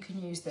 you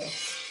can use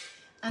this.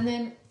 And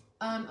then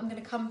I'm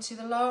going to come to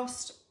the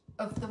last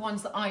of the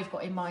ones that I've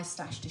got in my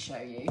stash to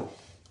show you.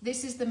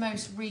 This is the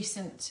most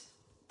recent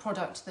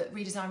product that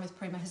Redesign with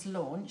Prima has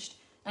launched,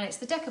 and it's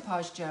the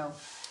decoupage gel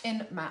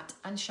in matte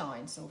and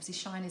shine. So obviously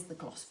shine is the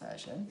gloss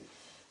version.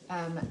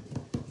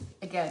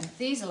 Again,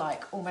 these are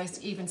like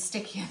almost even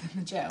stickier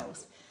than the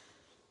gels.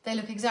 They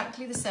look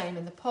exactly the same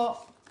in the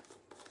pot.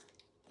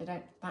 They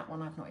don't, that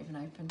one I've not even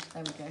opened.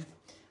 There we go.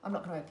 I'm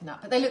not going to open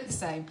that, but they look the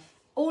same.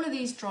 All of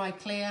these dry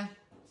clear.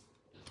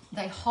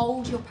 They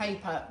hold your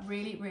paper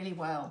really, really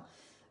well,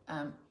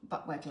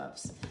 but wear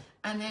gloves.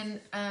 And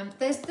then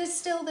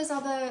there's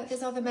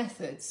other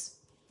methods.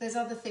 There's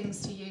other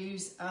things to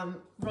use.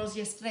 Ros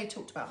yesterday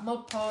talked about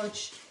Mod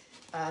Podge.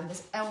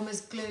 There's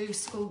Elmer's glue,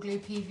 school glue,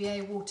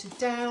 PVA, watered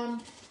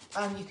down.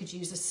 You could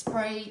use a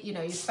spray, you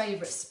know, your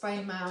favourite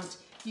spray mount.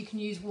 You can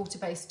use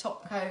water-based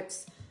top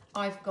coats.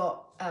 I've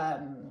got,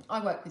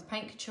 I work with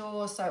Paint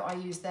Couture, so I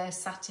use their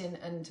satin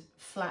and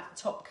flat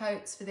top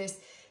coats for this.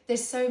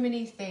 There's so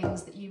many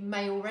things that you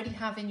may already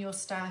have in your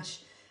stash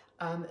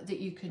that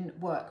you can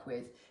work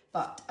with.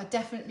 But I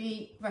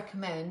definitely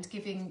recommend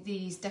giving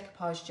these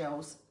decoupage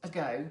gels a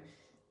go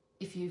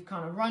if you've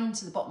kind of run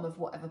to the bottom of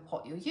whatever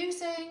pot you're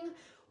using,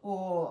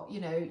 or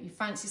you know, you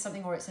fancy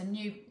something, or it's a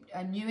new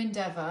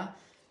endeavour.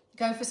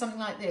 Go for something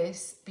like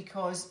this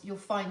because you'll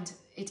find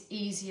it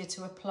easier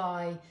to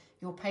apply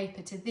your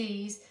paper to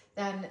these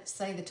than,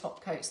 say, the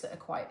top coats that are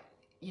quite,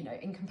 you know,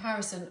 in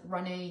comparison,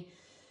 runny.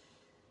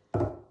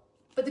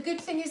 But the good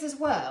thing is as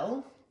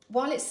well,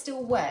 while it's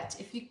still wet,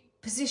 if you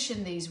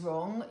position these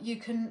wrong, you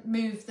can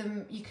move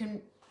them, you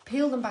can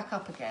peel them back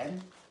up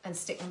again and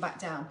stick them back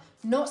down.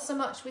 Not so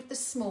much with the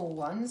small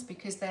ones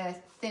because they're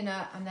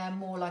thinner and they're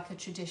more like a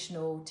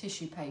traditional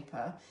tissue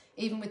paper.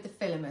 Even with the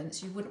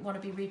filaments, you wouldn't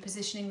want to be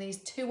repositioning these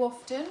too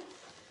often.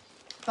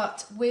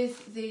 But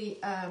with the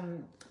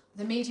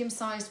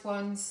medium-sized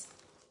ones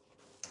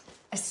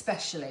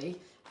especially,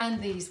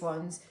 and these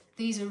ones,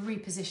 these are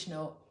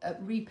repositionable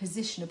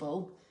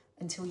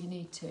until you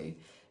need to.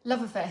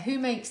 Love affair. Who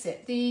makes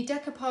it? The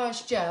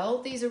Decoupage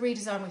gel. These are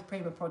Redesign with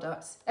Prima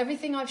products.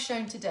 Everything I've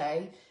shown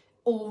today,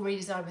 all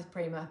Redesign with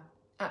Prima.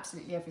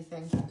 Absolutely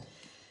everything.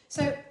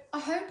 So I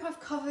hope I've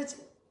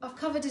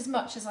covered as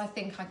much as I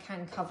think I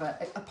can cover,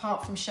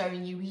 apart from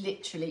showing you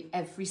literally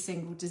every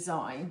single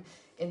design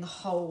in the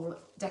whole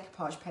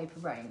decoupage paper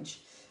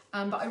range.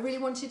 But I really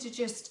wanted to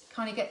just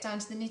kind of get down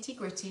to the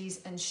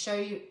nitty-gritties and show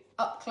you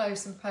up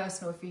close and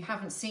personal, if you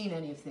haven't seen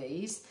any of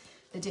these,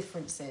 the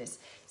differences.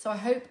 So I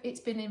hope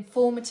it's been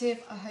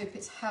informative. I hope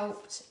it's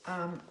helped.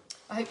 I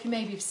hope you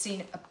maybe have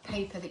seen a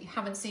paper that you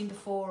haven't seen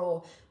before,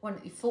 or one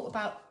that you thought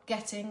about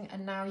getting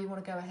and now you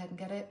want to go ahead and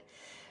get it.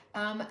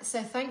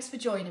 So thanks for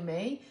joining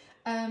me.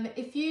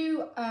 If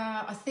you,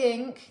 I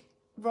think,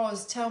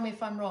 Roz, tell me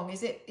if I'm wrong,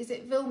 is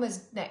it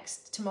Vilma's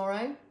next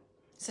tomorrow?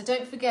 So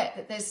don't forget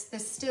that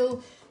there's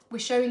still, we're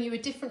showing you a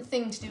different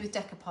thing to do with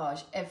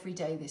decoupage every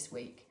day this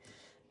week.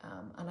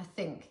 And I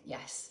think,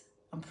 yes,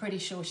 I'm pretty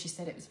sure she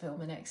said it was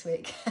Vilma next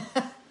week.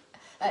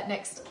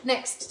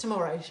 Next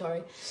tomorrow,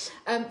 sorry.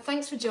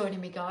 Thanks for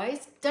joining me,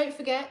 guys. Don't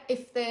forget,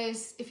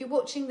 if you're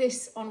watching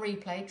this on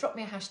replay, drop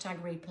me a hashtag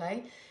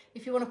replay.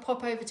 If you want to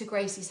pop over to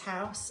Gracie's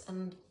house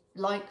and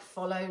like,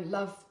 follow,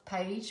 love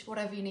page,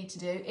 whatever you need to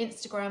do.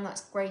 Instagram,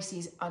 that's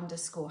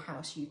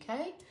Gracie's_house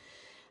UK.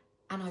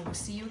 And I will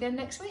see you again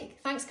next week.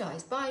 Thanks,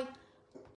 guys. Bye.